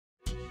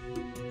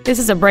This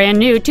is a brand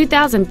new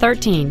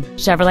 2013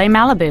 Chevrolet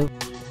Malibu.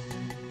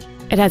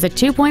 It has a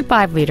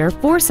 2.5-liter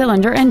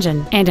four-cylinder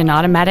engine and an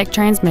automatic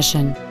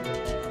transmission.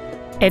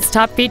 Its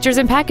top features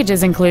and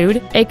packages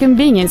include a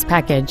convenience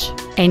package,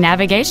 a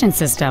navigation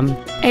system,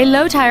 a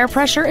low tire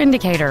pressure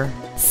indicator,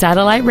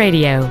 satellite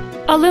radio,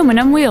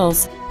 aluminum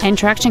wheels, and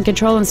traction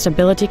control and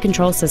stability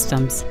control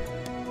systems.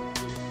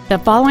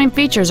 The following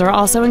features are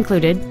also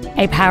included: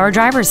 a power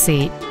driver's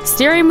seat,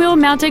 steering wheel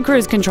mounted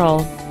cruise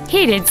control,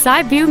 heated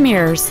side view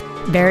mirrors,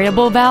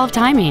 variable valve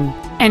timing,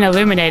 an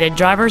illuminated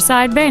driver's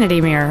side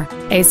vanity mirror,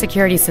 a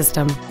security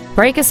system,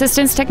 brake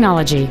assistance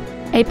technology,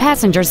 a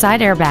passenger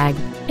side airbag,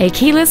 a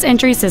keyless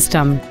entry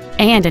system,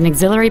 and an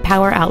auxiliary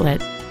power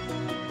outlet.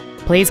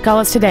 Please call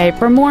us today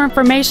for more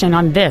information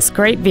on this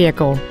great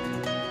vehicle.